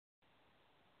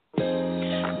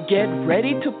Get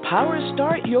ready to power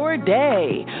start your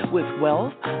day with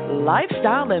wealth,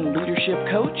 lifestyle, and leadership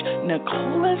coach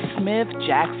Nicola Smith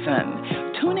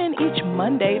Jackson. Tune in each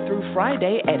Monday through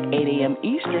Friday at 8 a.m.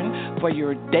 Eastern for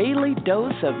your daily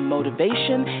dose of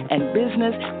motivation and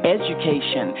business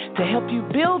education to help you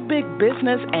build big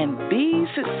business and be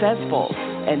successful.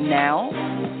 And now,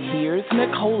 here's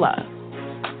Nicola.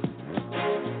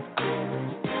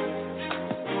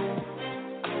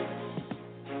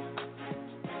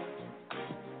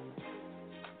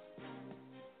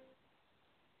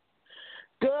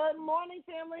 Good morning,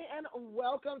 family, and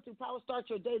welcome to Power Start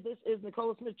Your Day. This is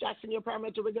Nicola Smith Jackson, your power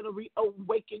mentor. We're going to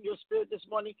reawaken your spirit this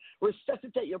morning,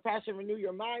 resuscitate your passion, renew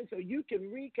your mind so you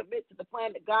can recommit to the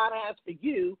plan that God has for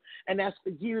you, and that's for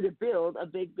you to build a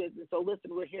big business. So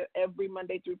listen, we're here every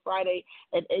Monday through Friday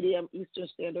at 8 a.m. Eastern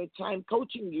Standard Time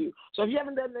coaching you. So if you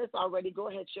haven't done this already, go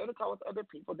ahead, share the call with other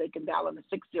people. They can dial in the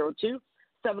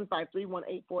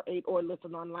 602-753-1848 or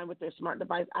listen online with their smart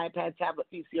device, iPad, tablet,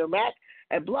 PC, or Mac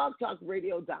at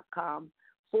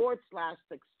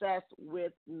blogtalkradio.com/success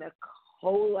with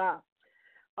Nicola.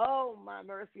 Oh, my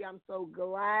mercy, I'm so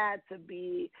glad to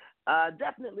be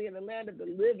definitely in the land of the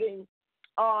living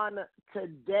on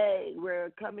today. We're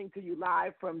coming to you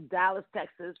live from Dallas,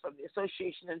 Texas, from the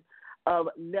Association of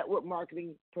Network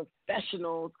Marketing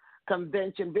Professionals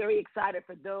Convention. Very excited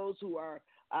for those who are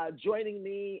joining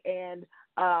me, and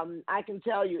I can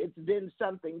tell you it's been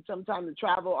something. Sometimes the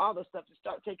travel, all the stuff, to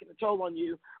start taking a toll on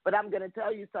you. But I'm going to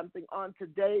tell you something on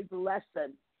today's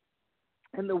lesson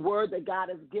and the word that God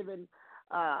has given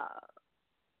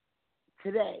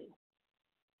today.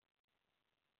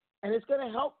 And it's going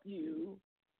to help you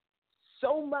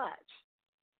so much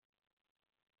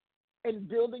in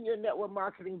building your network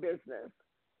marketing business.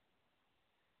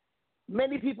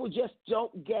 Many people just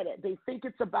don't get it. They think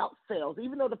it's about sales.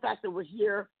 Even though the fact that we're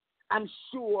here, I'm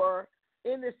sure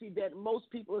in this event, most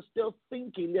people are still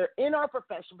thinking they're in our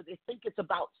profession, but they think it's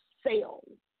about sales.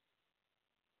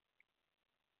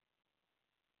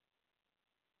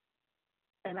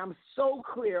 And I'm so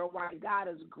clear why God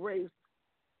has graced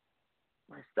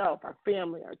myself, our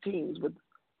family, our teams with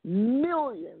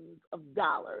millions of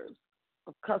dollars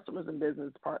of customers and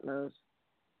business partners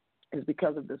is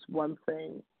because of this one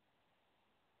thing: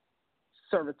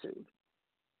 servitude.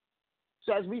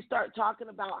 So as we start talking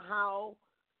about how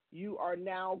you are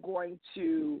now going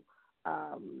to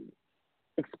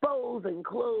expose and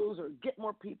close or get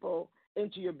more people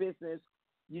into your business,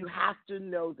 you have to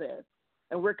know this.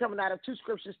 And we're coming out of two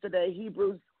scriptures today,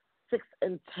 Hebrews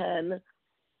 6:10,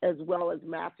 as well as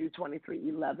Matthew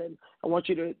 23:11. I want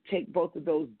you to take both of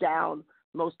those down.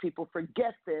 Most people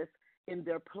forget this in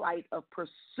their plight of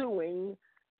pursuing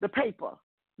the paper,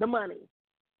 the money.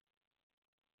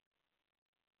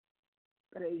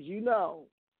 But as you know,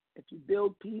 if you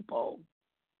build people,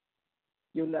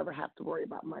 you'll never have to worry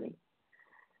about money.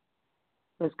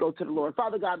 Let's go to the Lord.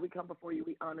 Father God, we come before you.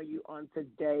 We honor you on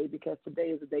today because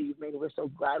today is the day you've made. We're so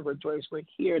glad, we're joyous. We're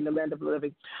here in the land of the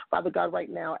living. Father God, right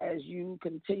now, as you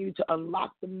continue to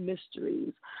unlock the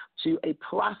mysteries to a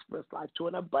prosperous life, to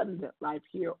an abundant life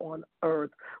here on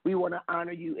earth, we want to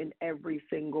honor you in every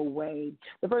single way.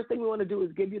 The first thing we want to do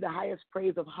is give you the highest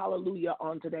praise of hallelujah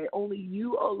on today. Only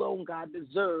you alone, God,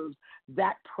 deserves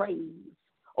that praise.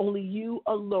 Only you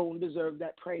alone deserve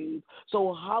that praise.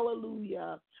 So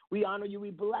hallelujah. We honor you.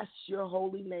 We bless your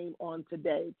holy name on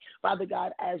today. Father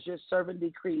God, as your servant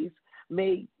decrees,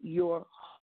 may your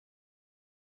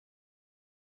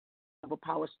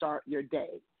power start your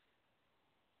day.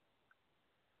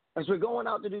 As we're going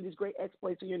out to do these great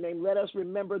exploits in your name, let us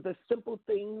remember the simple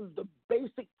things, the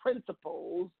basic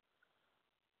principles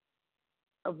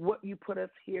of what you put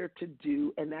us here to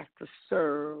do, and that's to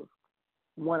serve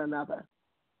one another.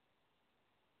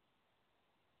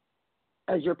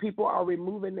 As your people are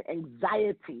removing the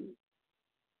anxiety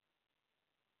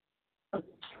of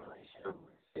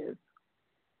choices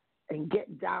and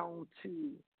get down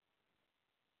to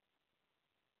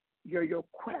your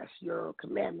quest, your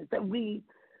commandments, that we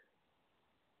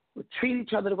would treat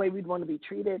each other the way we'd want to be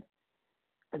treated,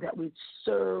 and that we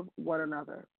serve one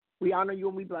another. We honor you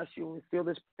and we bless you, and we seal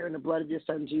this prayer in the blood of your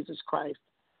Son, Jesus Christ.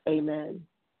 Amen.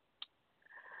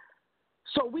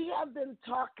 So we have been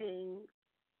talking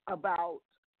about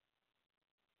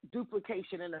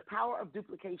duplication and the power of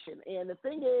duplication. And the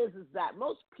thing is that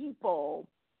most people,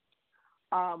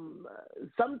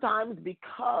 sometimes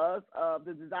because of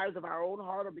the desires of our own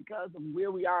heart or because of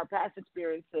where we are, past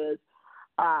experiences,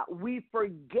 we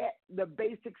forget the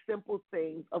basic, simple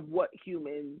things of what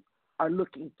humans are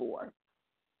looking for.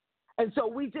 And so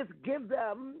we just give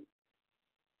them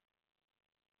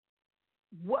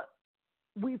what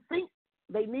we think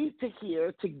they need to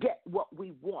hear to get what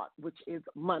we want, which is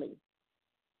money.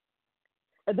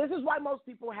 And this is why most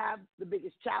people have the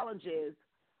biggest challenges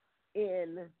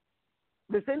in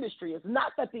this industry. It's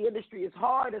not that the industry is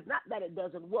hard. It's not that it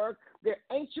doesn't work. They're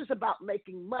anxious about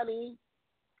making money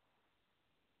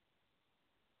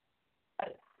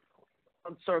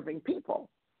on serving people.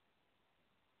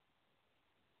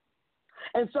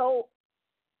 And so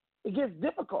it gets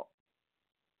difficult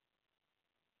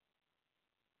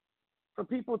for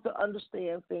people to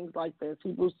understand things like this.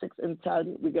 Hebrews 6 and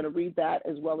 10, we're going to read that,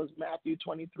 as well as Matthew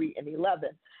 23 and 11.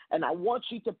 And I want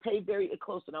you to pay very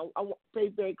close, and I want pay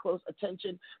very close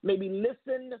attention. Maybe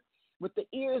listen with the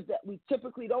ears that we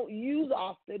typically don't use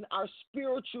often, our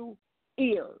spiritual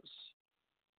ears.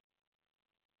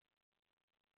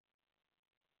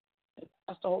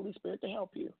 Ask the Holy Spirit to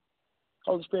help you.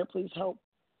 Holy Spirit, please help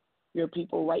your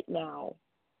people right now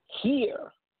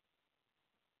hear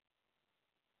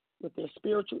with their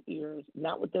spiritual ears,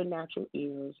 not with their natural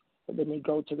ears, but then they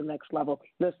go to the next level.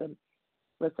 Listen.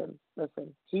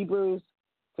 Hebrews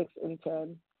 6 and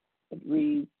 10, it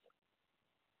reads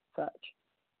such.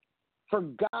 For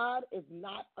God is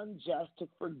not unjust to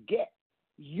forget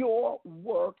your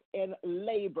work and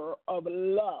labor of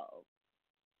love,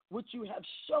 which you have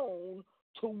shown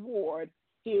toward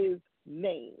his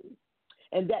name,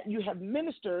 and that you have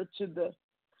ministered to the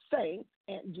saints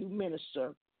and do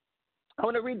minister. I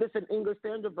want to read this in English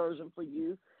Standard Version for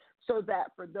you, so that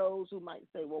for those who might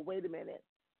say, well, wait a minute,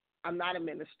 I'm not a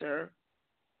minister.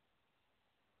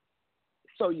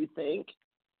 So you think.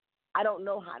 I don't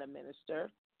know how to minister.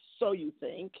 So you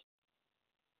think.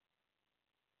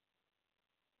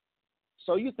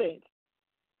 So you think.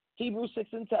 Hebrews 6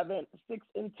 and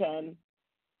 10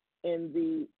 in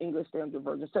the English Standard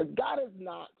Version says, God is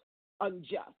not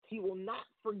unjust. He will not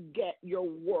forget your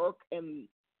work and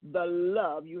the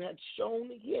love you have shown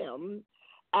him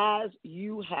as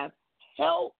you have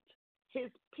helped his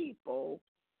people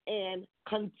and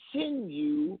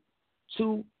continue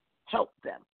to help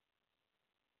them.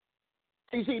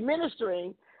 You see,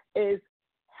 ministering is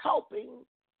helping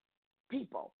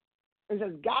people. It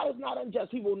says, God is not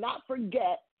unjust. He will not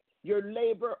forget your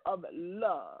labor of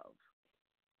love.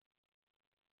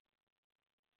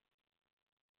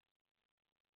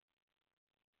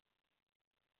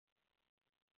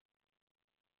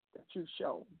 That you've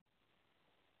shown.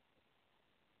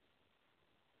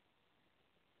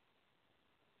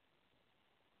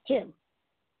 Him.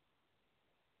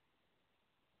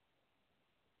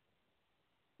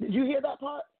 Did you hear that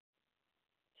part?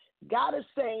 God is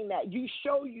saying that you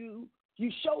show him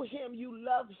you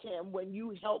love him when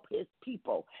you help his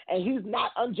people. And he's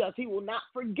not unjust. He will not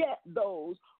forget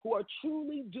those who are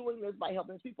truly doing this by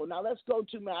helping his people. Now let's go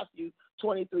to Matthew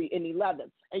 23 and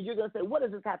 11. And you're going to say, what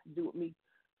does this have to do with me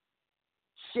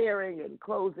sharing and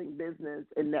closing business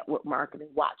and network marketing?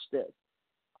 Watch this.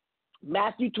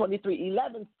 Matthew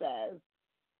 23:11 says,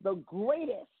 the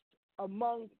greatest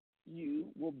among you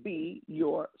will be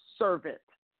your servant.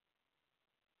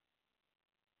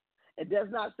 It does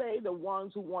not say the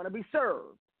ones who want to be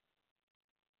served,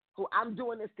 who I'm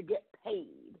doing this to get paid.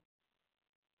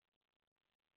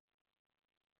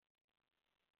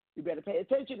 You better pay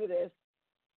attention to this.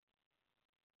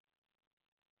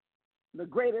 The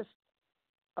greatest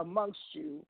amongst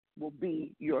you will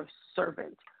be your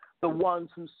servant. The ones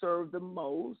who serve the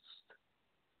most,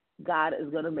 God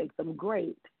is going to make them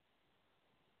great.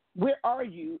 Where are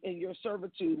you in your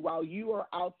servitude while you are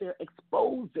out there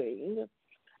exposing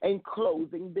and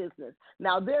closing business?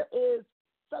 Now, there is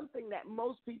something that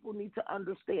most people need to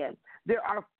understand. There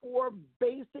are 4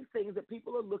 basic things that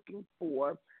people are looking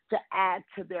for to add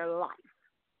to their life.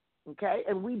 Okay?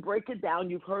 And we break it down.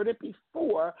 You've heard it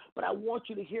before, but I want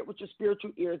you to hear it with your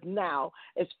spiritual ears now,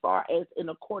 as far as in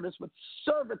accordance with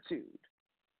servitude.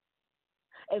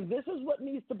 And this is what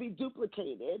needs to be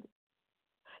duplicated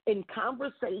in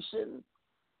conversations,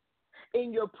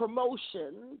 in your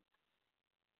promotions,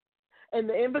 in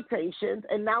the invitations.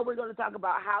 And now we're going to talk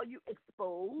about how you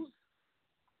expose.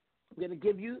 I'm going to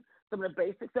give you some of the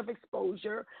basics of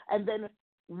exposure, and then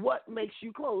what makes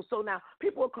you close. So now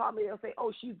people will call me and say,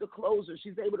 oh, she's the closer.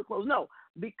 She's able to close. No,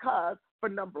 because for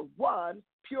number 1,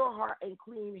 pure heart and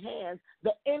clean hands,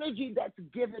 the energy that's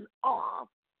given off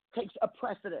takes a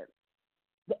precedence.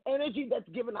 The energy that's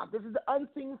given off, this is the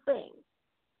unseen thing.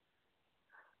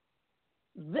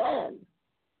 Then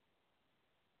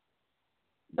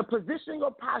the positioning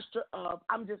or posture of,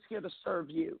 I'm just here to serve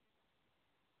you.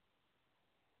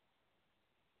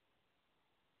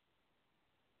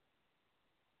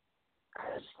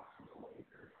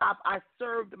 I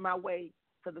served my way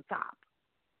to the top.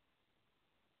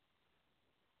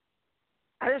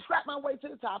 I didn't scrap my way to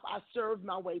the top. I served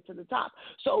my way to the top.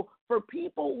 So for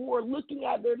people who are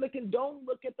don't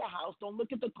look at the house, don't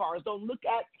look at the cars, don't look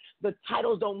at the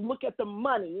titles, don't look at the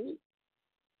money.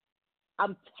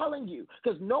 I'm telling you,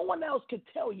 because no one else could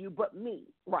tell you but me,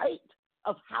 right?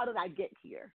 Of how did I get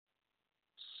here?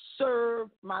 Serve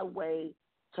my way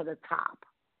to the top.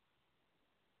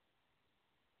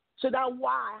 So now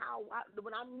why?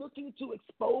 When I'm looking to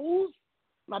expose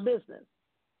my business,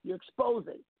 you're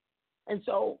exposing. And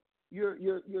so you're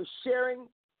sharing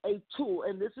a tool.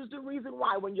 And this is the reason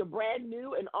why when you're brand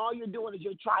new and all you're doing is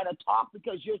you're trying to talk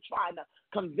because you're trying to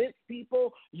convince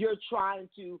people, you're trying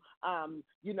to,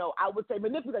 I would say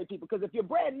manipulate people. Because if you're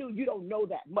brand new, you don't know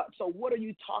that much. So what are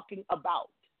you talking about?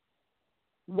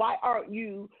 Why aren't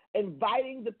you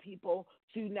inviting the people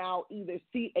to now either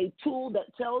see a tool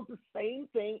that tells the same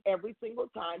thing every single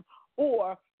time,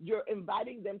 or you're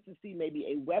inviting them to see maybe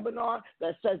a webinar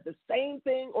that says the same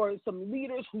thing, or some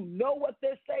leaders who know what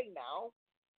they're saying now?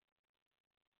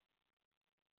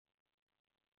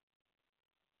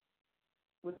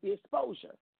 With the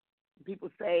exposure. People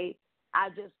say,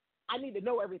 I need to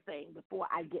know everything before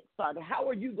I get started. How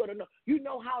are you going to know? You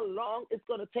know how long it's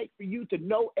going to take for you to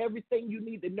know everything you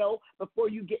need to know before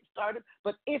you get started?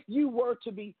 But if you were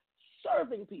to be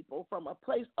serving people from a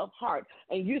place of heart,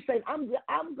 and you say, I'm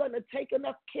going to take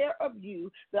enough care of you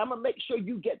that I'm going to make sure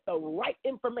you get the right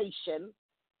information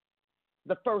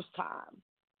the first time.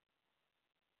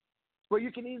 Where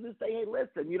you can easily say, hey,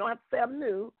 listen, you don't have to say I'm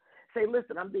new. Say,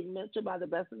 listen, I'm being mentored by the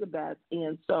best of the best,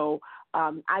 and so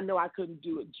I know I couldn't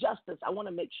do it justice. I want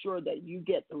to make sure that you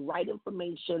get the right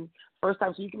information first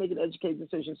time so you can make an educated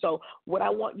decision. So what I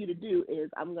want you to do is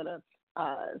I'm going to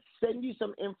send you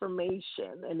some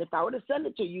information, and if I were to send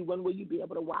it to you, when will you be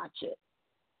able to watch it?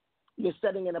 You're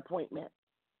setting an appointment.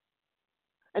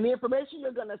 And the information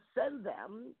you're going to send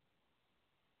them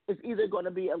is either going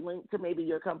to be a link to maybe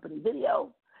your company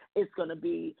video. It's going to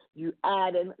be you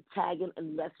adding, tagging,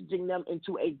 and messaging them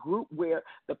into a group where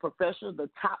the professionals, the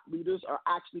top leaders are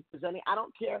actually presenting. I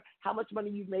don't care how much money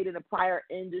you've made in a prior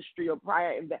industry or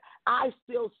prior event. I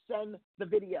still send the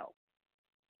video.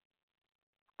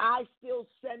 I still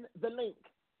send the link.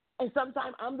 And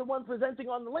sometimes I'm the one presenting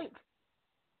on the link.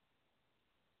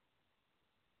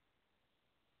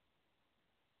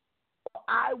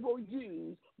 I will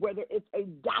use, whether it's a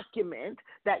document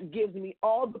that gives me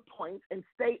all the points and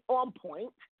stay on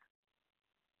point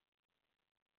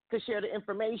to share the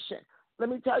information. Let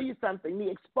me tell you something. The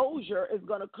exposure is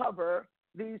going to cover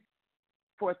these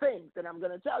 4 things that I'm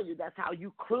going to tell you. That's how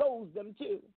you close them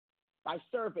too, by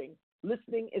serving.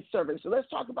 Listening is serving. So let's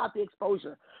talk about the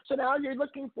exposure. So now they're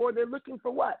looking for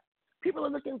what? People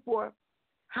are looking for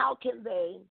how can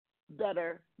they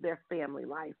better their family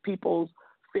life, people's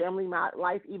family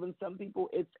life. Even some people,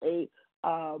 it's a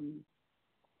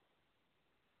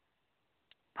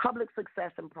public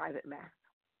success and private mess.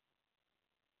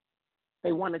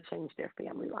 They want to change their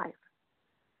family life.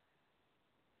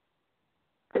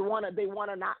 They want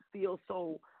to not feel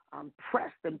so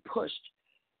pressed and pushed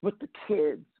with the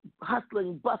kids,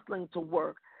 hustling, bustling to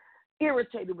work,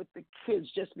 irritated with the kids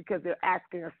just because they're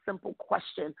asking a simple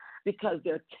question, because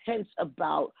they're tense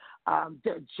about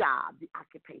their job, the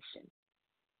occupation.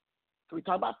 So we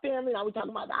talk about family, now we're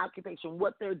talking about the occupation,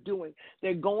 what they're doing.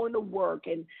 They're going to work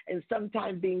and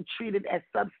sometimes being treated as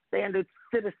substandard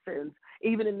citizens,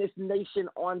 even in this nation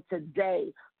on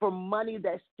today, for money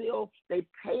that still, they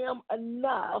pay them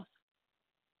enough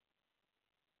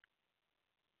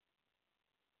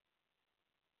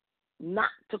not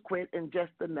to quit and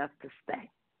just enough to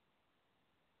stay.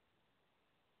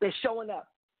 They're showing up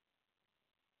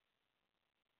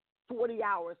 40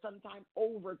 hours, sometimes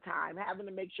overtime, having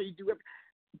to make sure you do it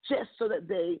just so that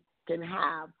they can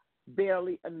have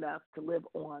barely enough to live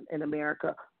on. In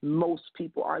America, most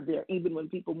people are there. Even when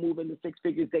people move into 6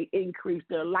 figures, they increase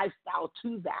their lifestyle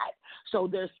to that. So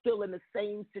they're still in the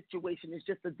same situation. It's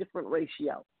just a different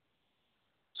ratio.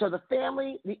 So the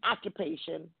family, the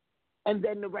occupation, and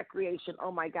then the recreation.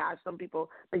 Oh, my gosh, some people,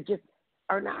 they just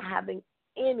are not having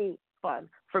any fun.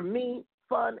 For me,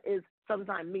 fun is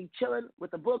sometimes me chilling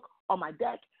with a book on my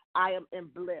deck. I am in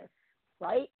bliss,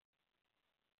 right?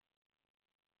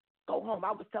 Go home.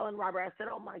 I was telling Robert, I said,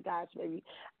 oh, my gosh, baby,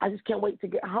 I just can't wait to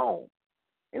get home.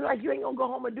 And like, you ain't going to go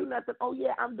home and do nothing. Oh,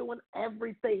 yeah, I'm doing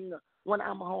everything when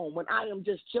I'm home. When I am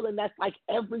just chilling, that's like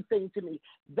everything to me.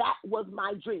 That was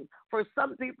my dream. For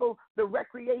some people, the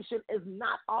recreation is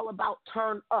not all about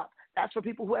turn up. That's for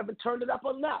people who haven't turned it up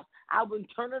enough. I've been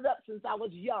turning it up since I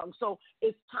was young. So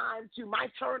it's time to, my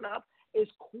turn up is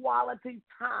quality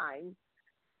time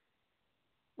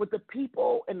with the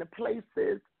people and the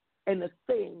places and the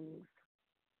things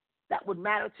that would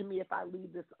matter to me if I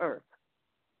leave this earth.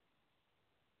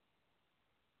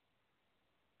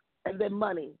 And then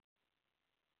money.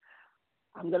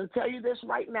 I'm going to tell you this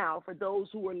right now for those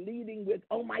who are leading with,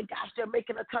 oh my gosh, they're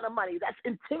making a ton of money. That's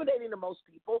intimidating to most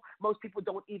people. Most people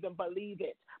don't even believe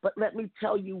it. But let me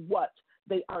tell you what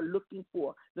they are looking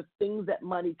for, the things that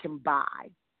money can buy.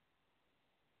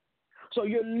 So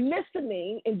you're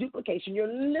listening in duplication. You're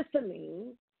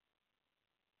listening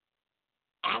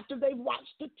after they've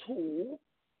watched the tool.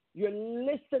 You're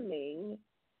listening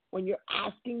when you're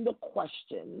asking the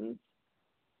questions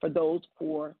for those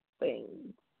 4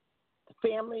 things: the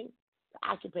family, the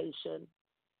occupation,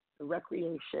 the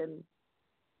recreation,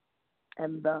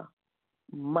 and the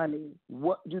money.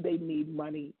 What do they need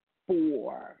money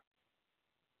for?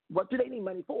 What do they need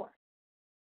money for?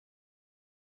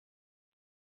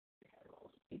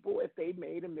 People, if they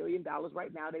made $1 million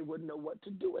right now, they wouldn't know what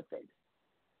to do with it.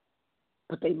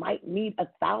 But they might need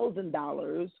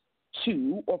 $1,000,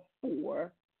 2 or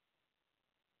 4,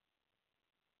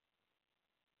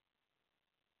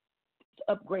 to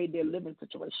upgrade their living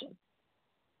situation.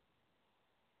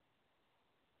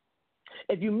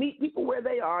 If you meet people where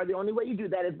they are, the only way you do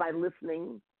that is by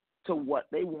listening to what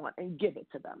they want and give it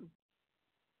to them.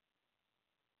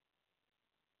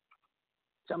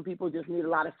 Some people just need a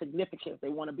lot of significance. They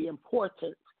want to be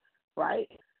important, right?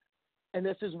 And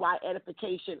this is why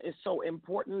edification is so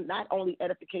important. Not only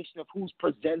edification of who's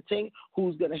presenting,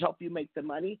 who's going to help you make the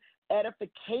money,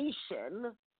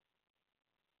 edification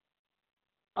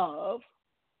of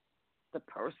the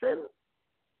person,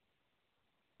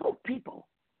 both people.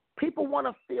 People want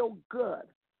to feel good.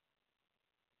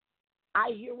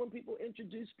 I hear when people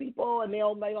introduce people and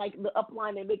they'll like the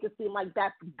upline, they make it seem like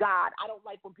that's God. I don't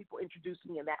like when people introduce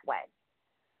me in that way.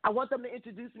 I want them to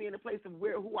introduce me in a place of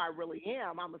who I really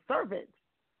am. I'm a servant.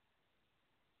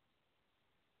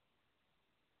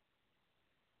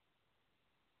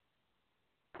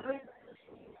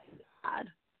 God,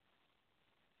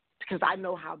 because I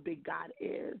know how big God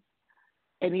is,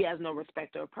 and he has no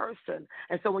respect of person.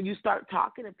 And so when you start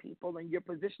talking to people and you're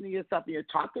positioning yourself and you're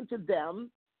talking to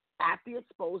them after you're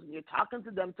exposed and you're talking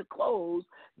to them to close,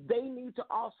 they need to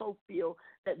also feel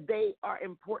that they are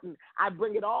important. I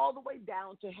bring it all the way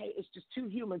down to, hey, it's just 2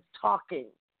 humans talking.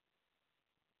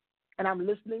 And I'm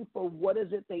listening for what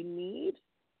is it they need,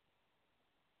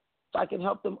 so I can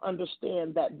help them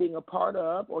understand that being a part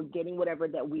of or getting whatever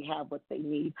that we have what they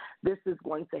need, this is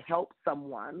going to help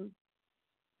someone,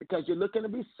 because you're looking to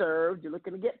be served, you're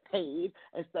looking to get paid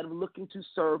instead of looking to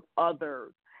serve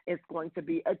others. It's going to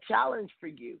be a challenge for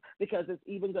you, because it's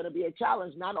even going to be a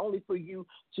challenge not only for you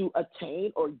to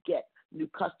attain or get new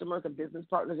customers and business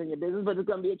partners in your business, but it's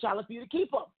going to be a challenge for you to keep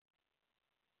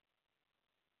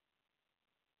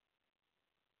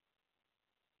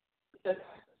them.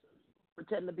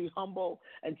 Pretend to be humble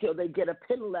until they get a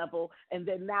pin level, and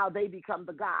then now they become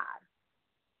the God.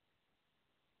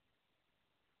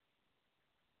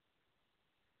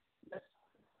 Let's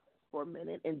for a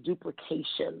minute in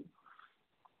duplication.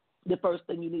 The first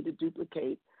thing you need to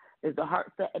duplicate is the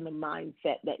heart set and the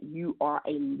mindset that you are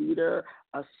a leader,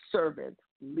 a servant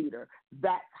leader.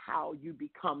 That's how you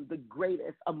become the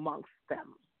greatest amongst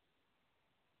them.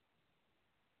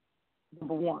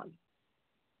 Number 1.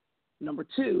 Number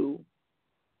 2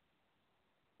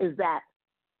 is that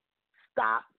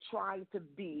stop trying to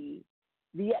be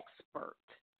the expert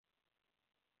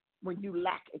when you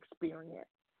lack experience.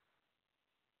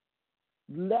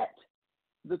 Let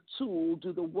the tool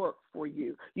do the work for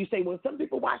you. You say, when some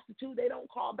people watch the tool, they don't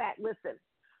call back. Listen,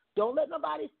 don't let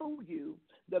nobody fool you.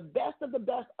 The best of the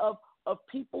best of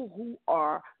people who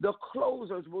are the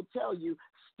closers will tell you,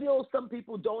 still some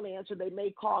people don't answer. They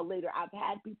may call later. I've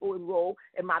had people enroll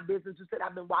in my business who said,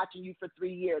 I've been watching you for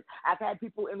 3 years. I've had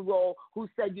people enroll who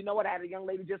said, you know what, I had a young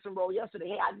lady just enroll yesterday.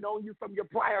 Hey, I've known you from your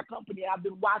prior company. I've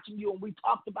been watching you, and we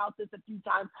talked about this a few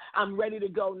times. I'm ready to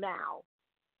go now.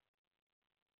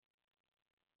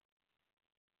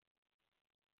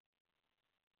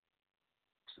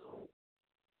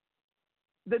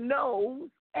 The no's,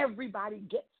 everybody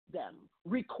gets them.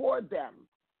 Record them.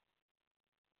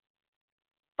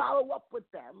 Follow up with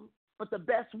them. But the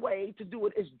best way to do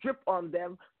it is drip on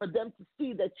them for them to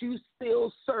see that you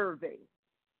still serving.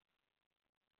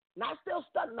 Not still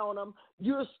stunting on them.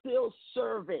 You're still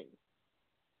serving.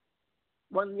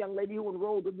 One young lady who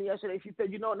enrolled with me yesterday, she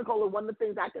said, you know, Nicola, one of the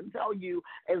things I can tell you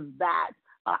is that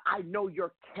I know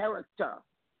your character.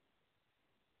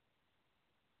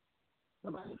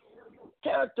 Nobody knows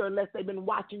your character unless they've been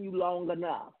watching you long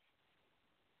enough.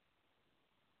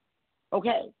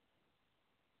 Okay,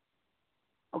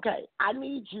 I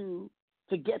need you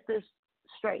to get this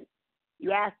straight.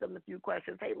 You ask them a few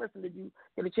questions. Hey, listen, did you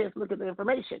get a chance to look at the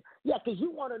information? Yeah, because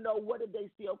you want to know, what did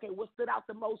they see? Okay, what stood out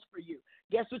the most for you?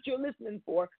 Guess what you're listening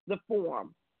for? The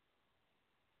form.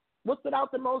 What stood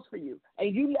out the most for you?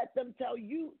 And you let them tell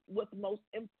you what's most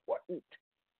important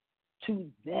to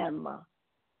them.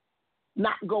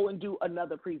 Not go and do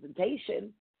another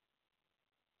presentation.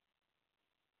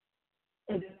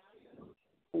 And then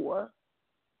for,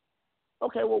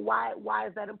 okay, well, why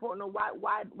is that important? Or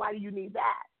why do you need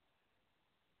that?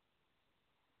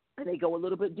 And they go a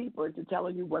little bit deeper into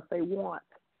telling you what they want.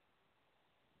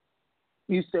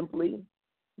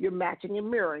 You're matching and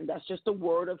mirroring. That's just a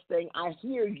word of saying, I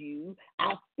hear you,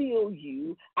 I feel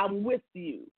you, I'm with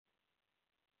you.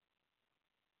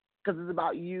 Because it's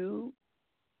about you,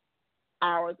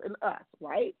 ours, and us,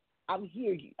 right? I'm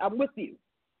here, I'm with you.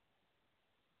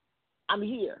 I'm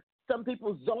here. Some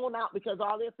people zone out because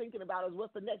all they're thinking about is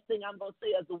what's the next thing I'm going to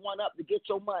say as the one up to get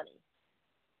your money.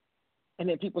 And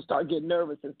then people start getting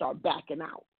nervous and start backing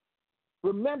out.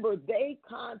 Remember, they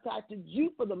contacted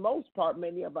you for the most part,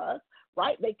 many of us,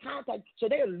 right? So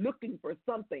they're looking for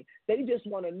something. They just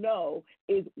want to know,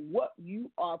 is what you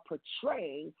are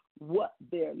portraying what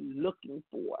they're looking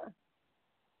for.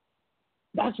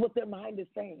 That's what their mind is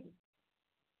saying.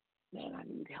 Man, I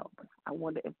need help. I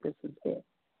wonder if this is it.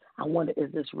 I wonder,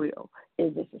 is this real?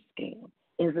 Is this a scam?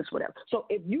 Is this whatever? So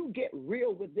if you get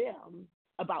real with them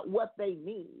about what they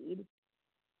need,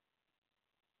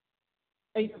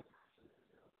 and you're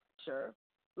sure,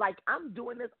 like, I'm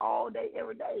doing this all day,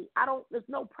 every day. There's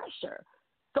no pressure.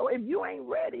 So if you ain't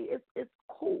ready, it's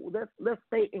cool. Let's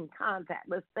stay in contact.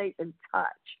 Let's stay in touch.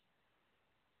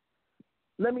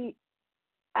 Let me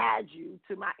add you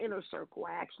to my inner circle.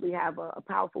 I actually have a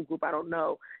powerful group. I don't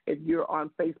know if you're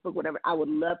on Facebook, whatever. I would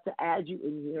love to add you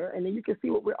in here, and then you can see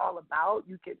what we're all about.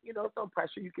 You can, it's no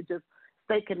pressure. You could just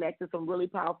stay connected. Some really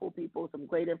powerful people, some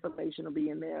great information will be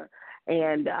in there,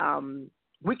 and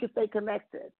we can stay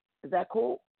connected. Is that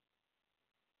cool?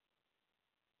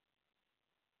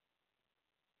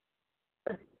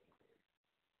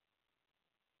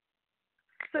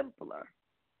 Simpler.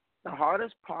 The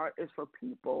hardest part is for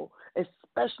people,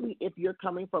 especially if you're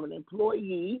coming from an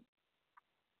employee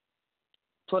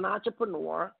to an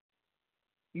entrepreneur.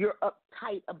 You're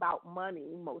uptight about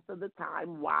money most of the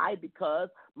time. Why? Because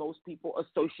most people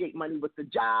associate money with the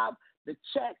job, the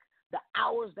check, the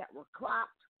hours that were clocked.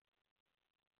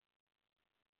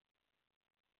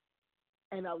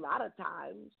 And a lot of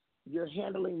times you're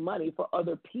handling money for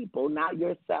other people, not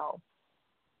yourself.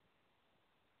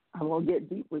 I'm going to get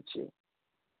deep with you.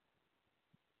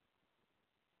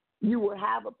 You will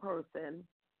have a person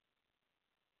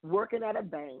working at a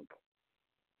bank,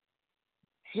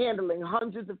 handling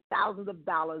hundreds of thousands of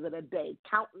dollars in a day,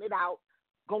 counting it out,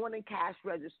 going in cash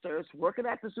registers, working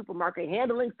at the supermarket,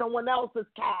 handling someone else's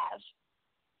cash.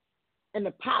 And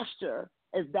the posture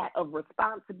is that of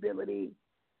responsibility.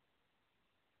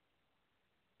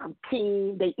 I'm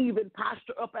keen. They even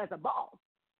posture up as a boss.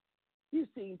 You've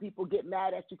seen people get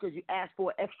mad at you because you asked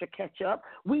for extra ketchup.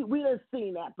 We have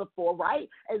seen that before, right?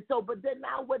 And so, but then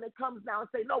now when it comes down and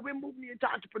say, no, we're moving you into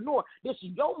entrepreneur. This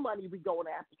is your money we going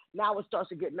after. Now it starts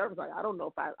to get nervous. Like, I don't know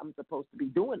if I'm supposed to be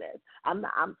doing this. I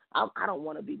don't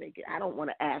want to be making. I don't want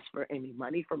to ask for any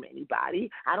money from anybody.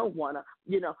 I don't want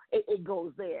to. It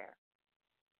goes there.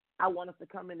 I want us to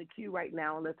come in the queue right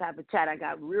now and let's have a chat. I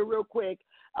got real quick.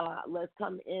 Let's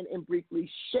come in and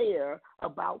briefly share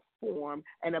about Form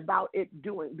and about it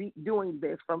doing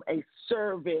this from a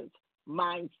service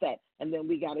mindset. And then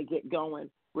we got to get going.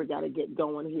 We got to get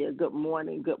going here. Good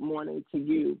morning. Good morning to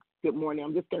you. Good morning.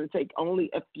 I'm just going to take only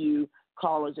a few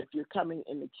callers if you're coming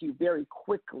in the queue very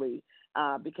quickly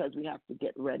because we have to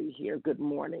get ready here. Good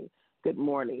morning. Good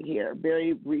morning here.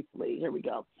 Very briefly. Here we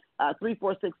go.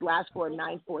 346 last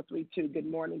 9432. Good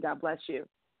morning. God bless you.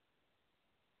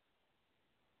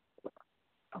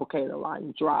 Okay, the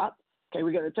line dropped. Okay,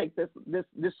 we're going to take this. This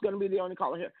is going to be the only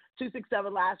caller here.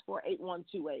 267 last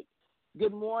 8128.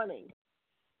 Good morning.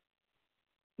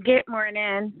 Good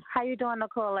morning. How you doing,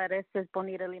 Nicola? This is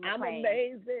Bonita Lee McClain. I'm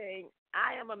amazing.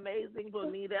 I am amazing,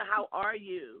 Bonita. How are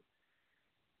you?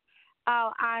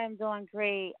 Oh, I am doing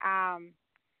great.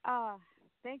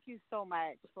 Thank you so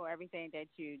much for everything that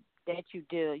you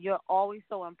do. You're always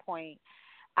so on point.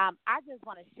 I just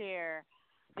want to share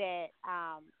that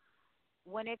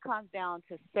when it comes down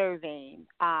to serving,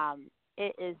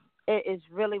 it is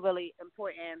really, really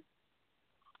important,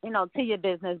 to your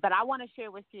business. But I want to share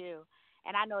with you,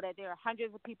 and I know that there are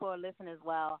hundreds of people who are listening as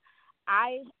well.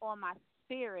 On my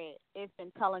spirit, it's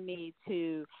been telling me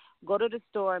to go to the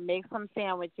store, make some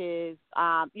sandwiches,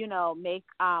 make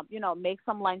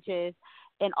some lunches,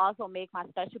 and also make my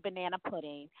special banana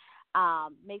pudding.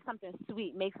 make something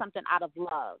sweet, make something out of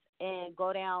love, and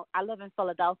go down. I live in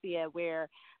Philadelphia, where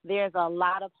there's a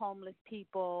lot of homeless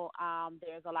people.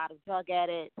 There's a lot of drug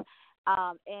addicts,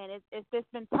 and it's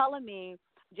just been telling me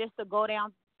just to go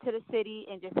down to the city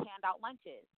and just hand out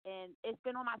lunches, and it's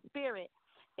been on my spirit.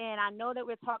 And I know that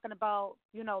we're talking about,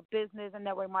 business and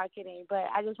network marketing, but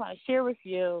I just want to share with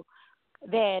you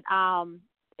that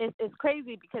it's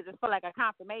crazy because it's for like a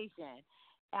confirmation.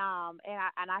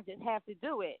 And I just have to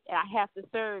do it. And I have to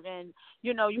serve, and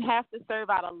you have to serve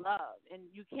out of love, and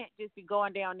you can't just be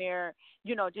going down there,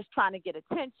 just trying to get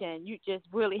attention. You just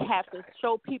really have to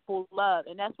show people love,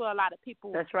 and that's what a lot of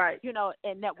people. That's right.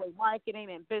 In network marketing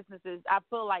and businesses, I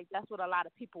feel like that's what a lot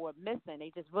of people are missing.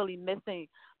 They just really missing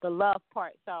the love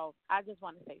part. So I just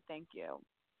want to say thank you.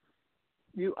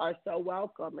 You are so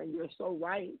welcome, and you're so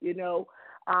right.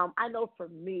 I know for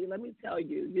me, let me tell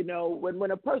you,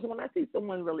 when I see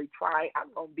someone really try,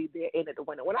 I'm going to be there in it to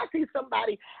win it. When I see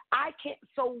somebody, I can't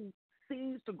sow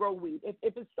seeds to grow weed. If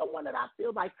it's someone that I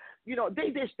feel like,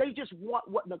 they just want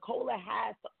what Nicola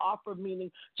has to offer,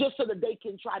 meaning just so that they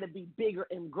can try to be bigger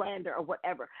and grander or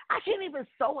whatever, I can't even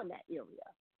sow in that area.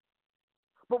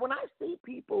 But when I see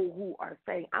people who are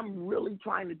saying, I'm really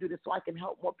trying to do this so I can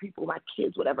help more people, my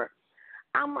kids, whatever,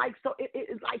 I'm like, so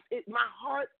it's like my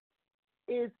heart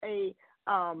is a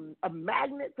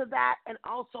magnet to that, and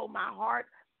also my heart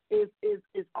is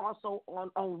also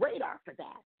on radar for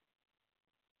that.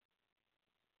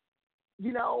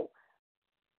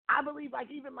 I believe, like,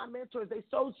 even my mentors, they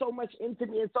sowed so much into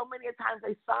me, and so many times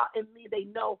they saw in me, they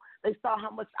saw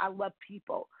how much I love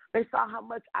people. They saw how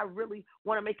much I really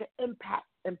want to make an impact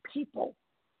in people.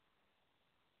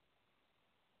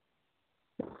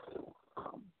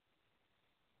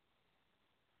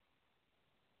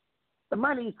 The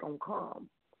money's going to come.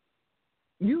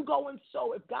 You go and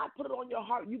sow. If God put it on your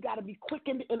heart, you got to be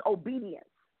quickened in obedience.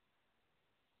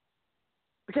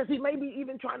 Because he may be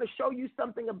even trying to show you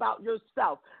something about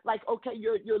yourself. Like, okay,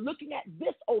 you're looking at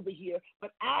this over here,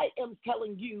 but I am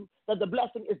telling you that the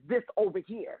blessing is this over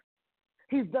here.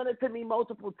 He's done it to me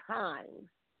multiple times.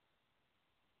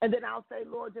 And then I'll say,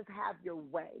 Lord, just have your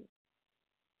way.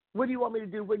 What do you want me to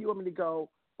do? Where do you want me to go?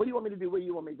 What do you want me to do? Where do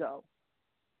you want me to go?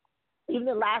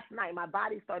 Even last night, my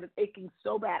body started aching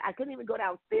so bad. I couldn't even go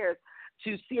downstairs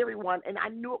to see everyone, and I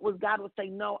knew it was God was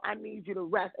saying, no, I need you to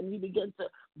rest. And he began to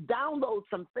download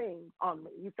some things on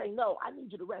me. He's saying, no, I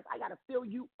need you to rest. I got to fill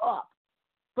you up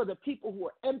for the people who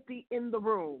are empty in the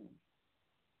room.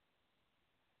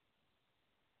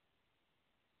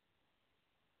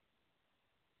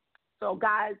 So,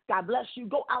 guys, God bless you.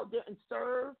 Go out there and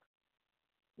serve.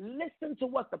 Listen to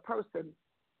what the person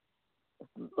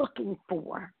is looking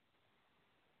for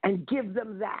and give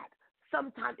them that.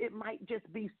 Sometimes it might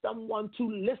just be someone to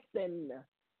listen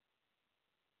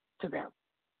to them.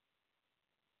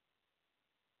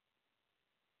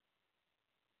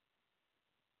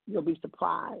 You'll be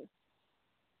surprised.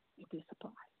 You'll be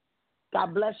surprised.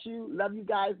 God bless you. Love you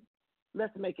guys.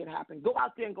 Let's make it happen. Go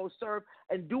out there and go serve,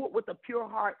 and do it with a pure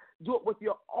heart. Do it with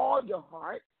all your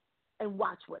heart, and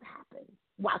watch what happens.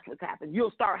 Watch what's happening.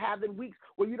 You'll start having weeks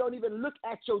where you don't even look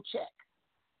at your check.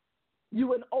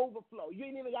 You in overflow. You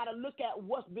ain't even got to look at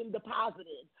what's been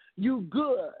deposited. You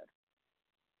good.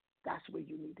 That's where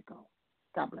you need to go.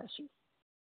 God bless you.